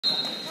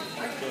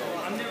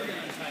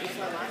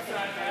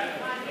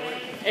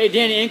Hey,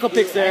 Danny, ankle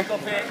pick's there. Ankle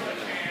pick.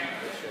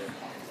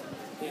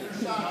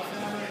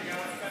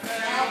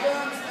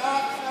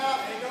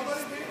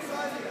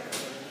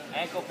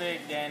 Ankle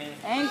pick, Danny.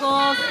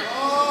 Ankles.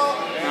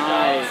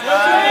 Nice.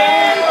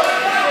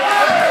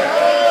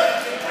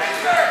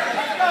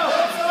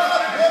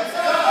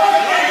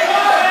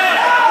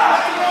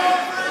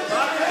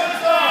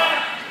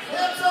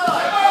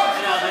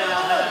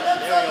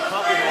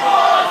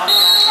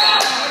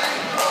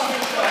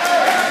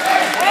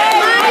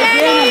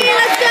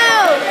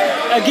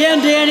 Again,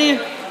 Danny.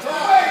 Go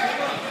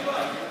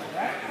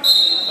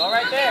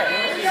right there.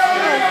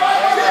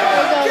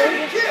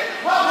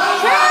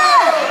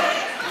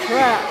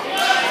 Crap.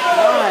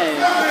 Nice.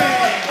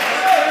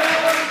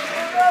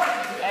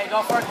 Hey,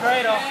 go for a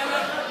cradle.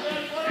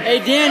 Hey,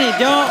 Danny,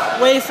 don't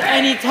waste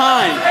any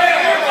time.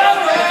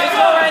 Just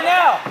go right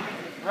now.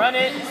 Run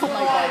it.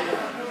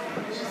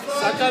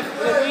 Suck up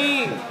the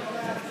wing.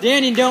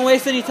 Danny, don't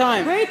waste any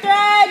time. Great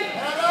thread.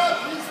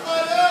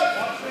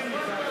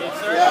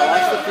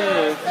 Watch the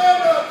finger.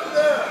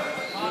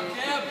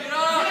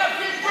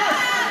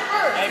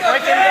 Hey,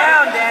 break him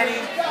down, Danny.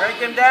 Break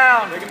him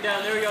down. Break him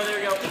down. There we go. There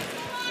we go. 1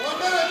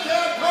 minute,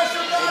 Ted.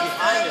 Pressure back.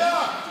 Stand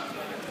up.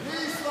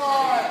 Knee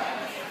slide.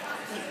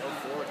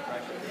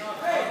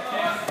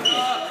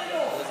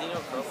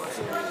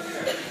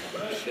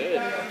 Should.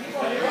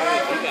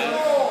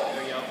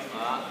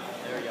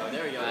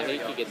 There we go. I think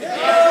you get the game.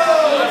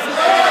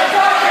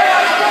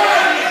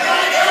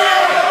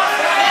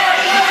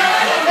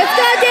 Let's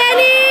go,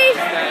 Danny!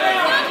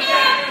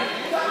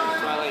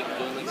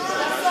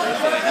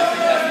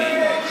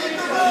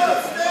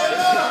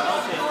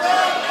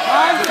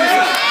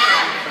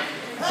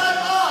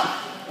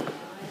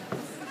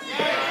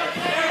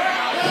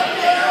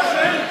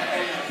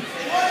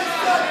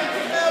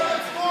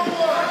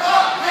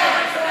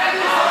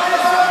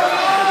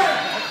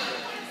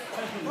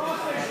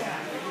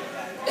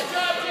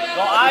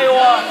 Go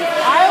Iowa.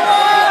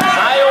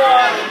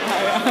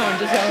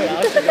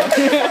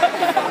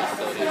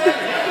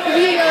 If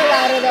you go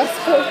louder, that's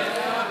cool.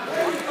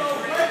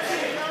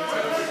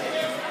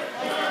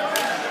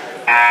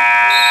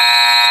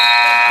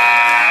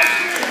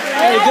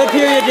 Hey, good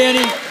period,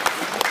 Danny.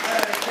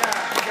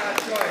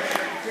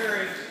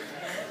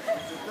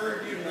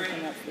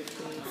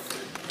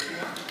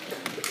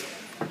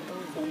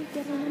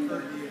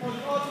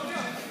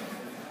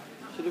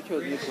 Should have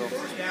chose neutral.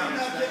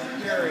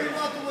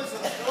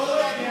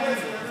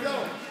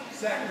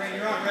 Set, Ray,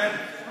 you're on, Red.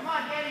 Come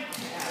on, Danny.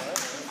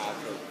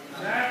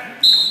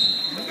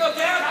 Let's go,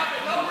 Cam.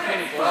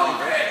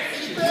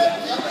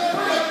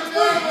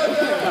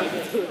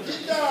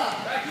 Keep down.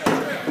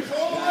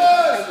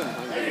 Shoulders.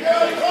 There you go.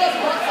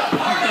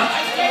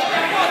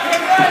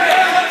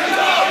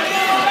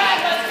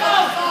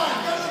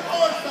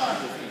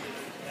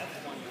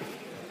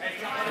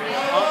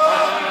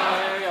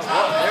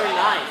 Very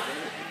nice.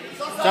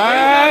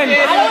 Turn.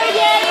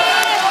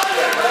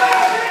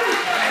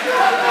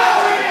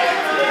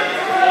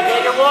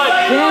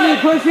 Danny,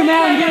 push him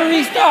out and get a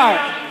restart.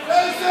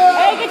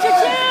 Hey, get your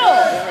two.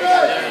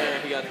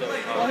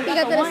 He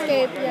got that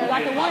escape, You yeah. got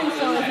the one,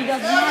 so if he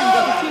does one,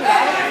 get the two,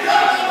 right?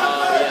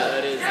 Yeah,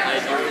 that is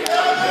ideal.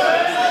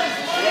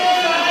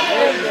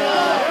 Hey,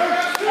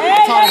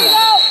 there you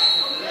go.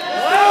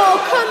 Oh,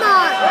 come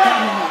on!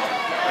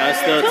 That's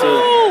still two.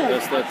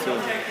 That's still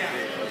two.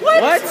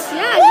 What?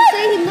 Yeah, you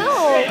say no.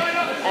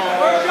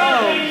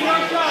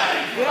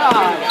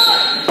 God.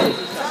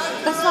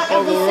 That's why I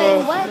was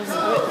saying what?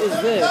 What is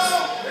this?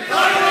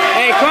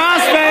 Hey,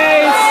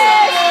 crossface!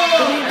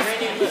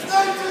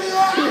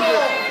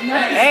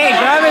 Hey,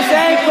 grab his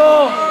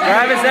ankle.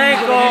 Grab his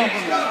ankle.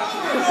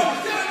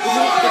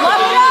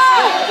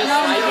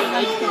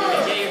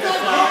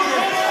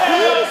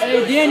 Hey,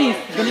 Danny,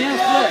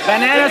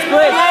 banana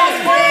split. Banana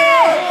split.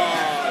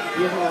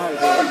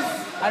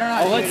 I don't know.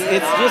 Oh,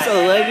 it's just a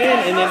legging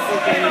and then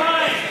freaking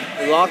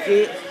lock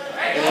it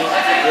and then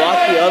lock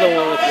the other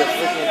one with the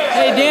freaking.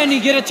 Hey, Danny,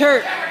 get a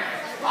turret.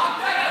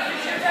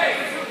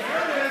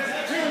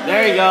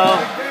 There you go.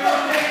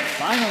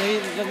 Finally, he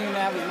doesn't even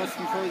have as much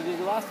control as he did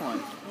the last one.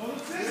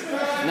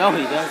 No,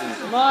 he doesn't.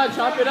 Come on,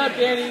 chop it up,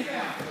 Danny.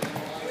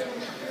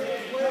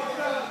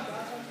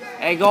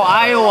 Hey, go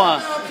Iowa.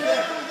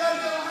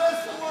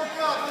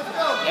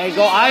 Hey,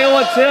 go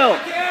Iowa too.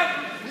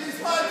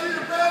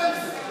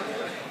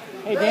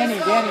 Hey, Danny.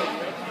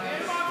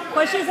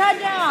 Push his head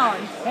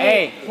down.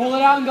 Hey, Pull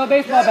it out and go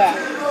baseball bat.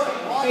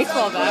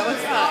 Baseball bat,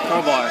 what's that?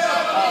 crowbar.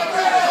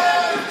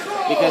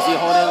 Because you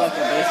hold it like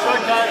a baseball.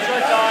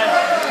 Short time.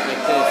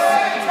 Like this.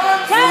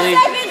 10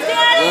 seconds,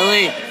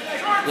 Danny.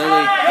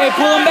 Lily. Hey,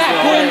 pull him back.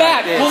 Pull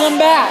him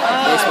back.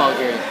 Baseball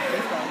gear.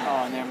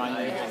 Oh, never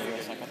mind.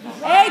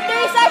 Hey, 3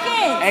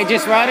 seconds. Hey,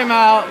 just ride him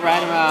out.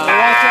 Watch out.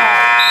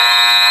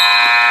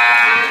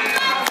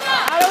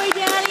 How do we,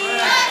 Danny?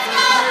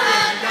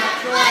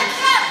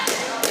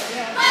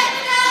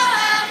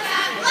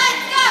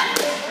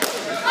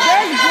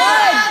 There's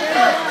blood.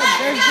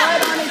 There's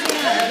blood on his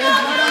hand.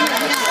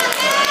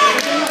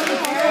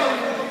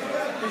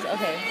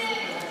 Okay.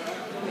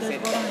 There's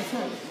blood on his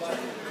hand.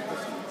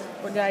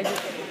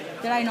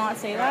 Did I not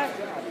say that?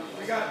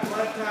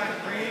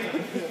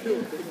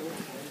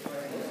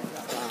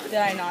 Did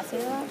I not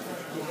say that?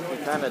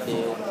 You kind of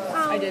did.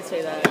 I did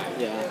say that.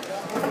 Yeah.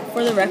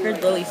 For the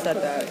record, Lily said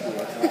that.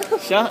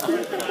 Shut up.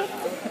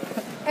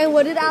 And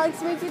what did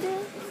Alex make you do?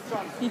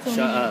 He told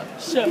Shut me. up.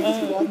 Shut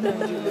up.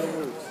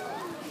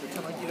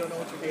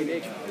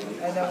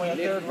 And then when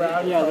the third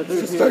round,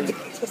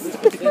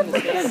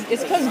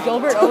 It's because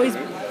Gilbert always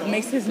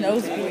makes his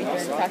nose bleed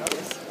during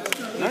practice.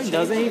 No, he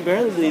doesn't. He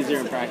barely bleeds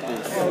during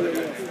practice.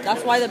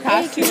 That's why the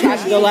past two The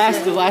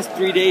practices. last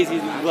 3 days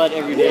he's blood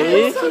every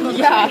day.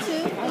 Yeah.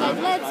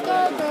 Let's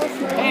go,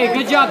 girls. Hey,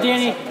 good job,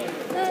 Danny.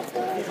 Let's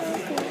go.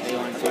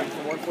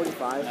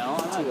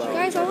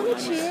 Guys, I want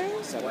to cheer.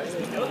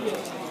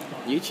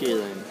 You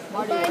cheerleading.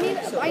 But I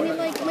need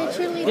like my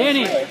cheerleaders.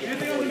 Danny.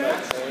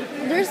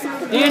 There's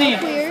Danny. no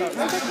queer. It's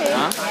okay.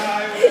 Huh?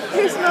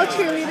 There's no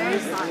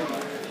cheerleaders.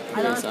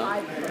 Yeah, so.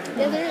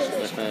 Yeah, there is.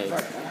 Okay.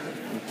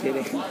 I'm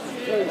kidding.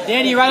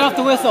 Danny, right off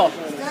the whistle.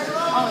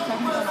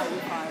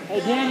 Hey,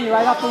 Danny,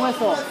 right off the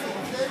whistle.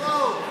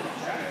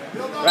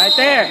 Right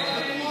there.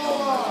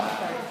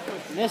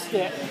 Missed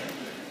it.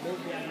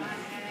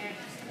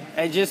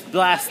 Hey, just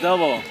blast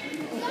double.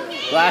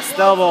 Blast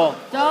double.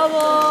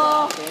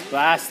 Double.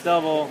 Blast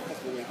double.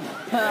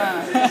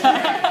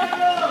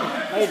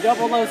 Hey,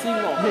 double low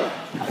single.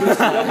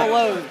 Double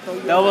low.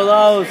 Double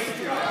O's.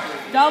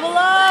 Double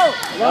O.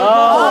 Oh.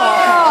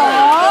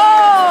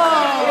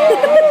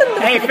 Oh.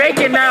 Hey, fake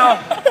it now.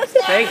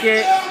 Fake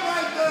it.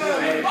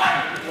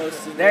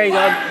 There you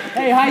go.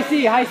 Hey, high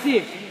C, high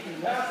C.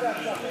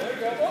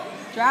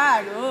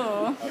 Drag.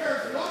 Ooh.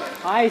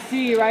 High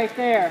C right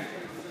there.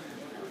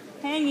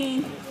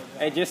 Hanging.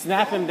 Hey, just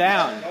snap him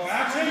down. He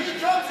comes in, you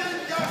gotta snap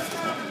him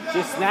down.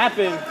 Just snap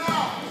him.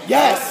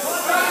 yes!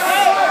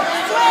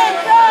 Swing,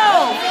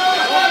 go.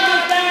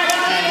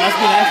 It must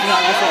be nice to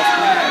not wrestle a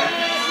screen.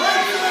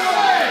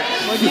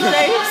 What'd you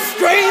say?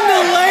 Straighten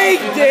the leg,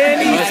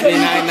 Danny! Must be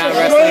nice not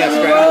wrestling a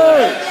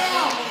screen.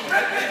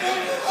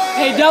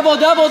 Hey, double,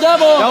 double,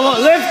 double. Double,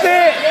 lift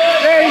it.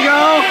 There you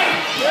go.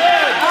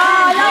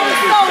 Oh, that was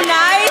so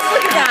nice.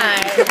 Look at that.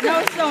 That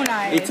was so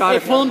nice. He taught Hey,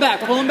 him. pull him back,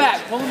 pull him back,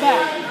 pull him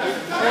back.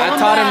 I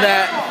taught him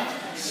that.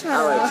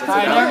 All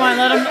right, never mind.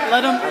 Let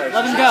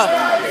him go.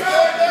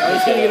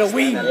 He's gonna get a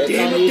wing,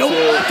 Danny. Don't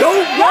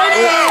Run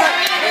it.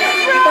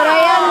 But I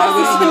am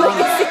missing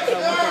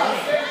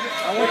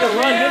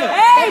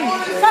Hey,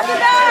 suck it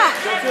back.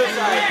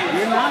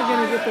 You're not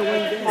gonna get the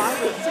wing in.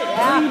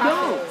 No, you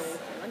don't.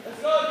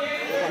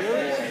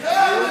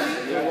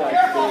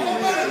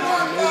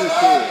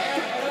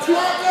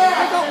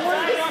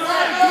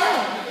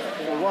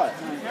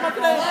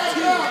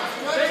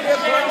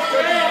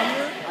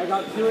 I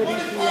got 2 at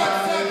ECI,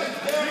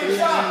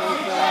 3 on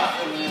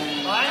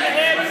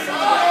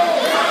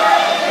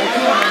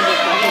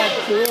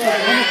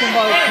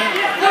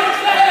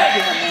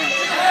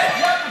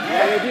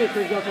Yeah, they do,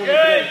 because you told me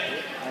today.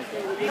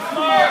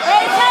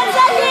 Hey, 10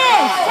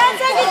 seconds. 10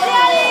 seconds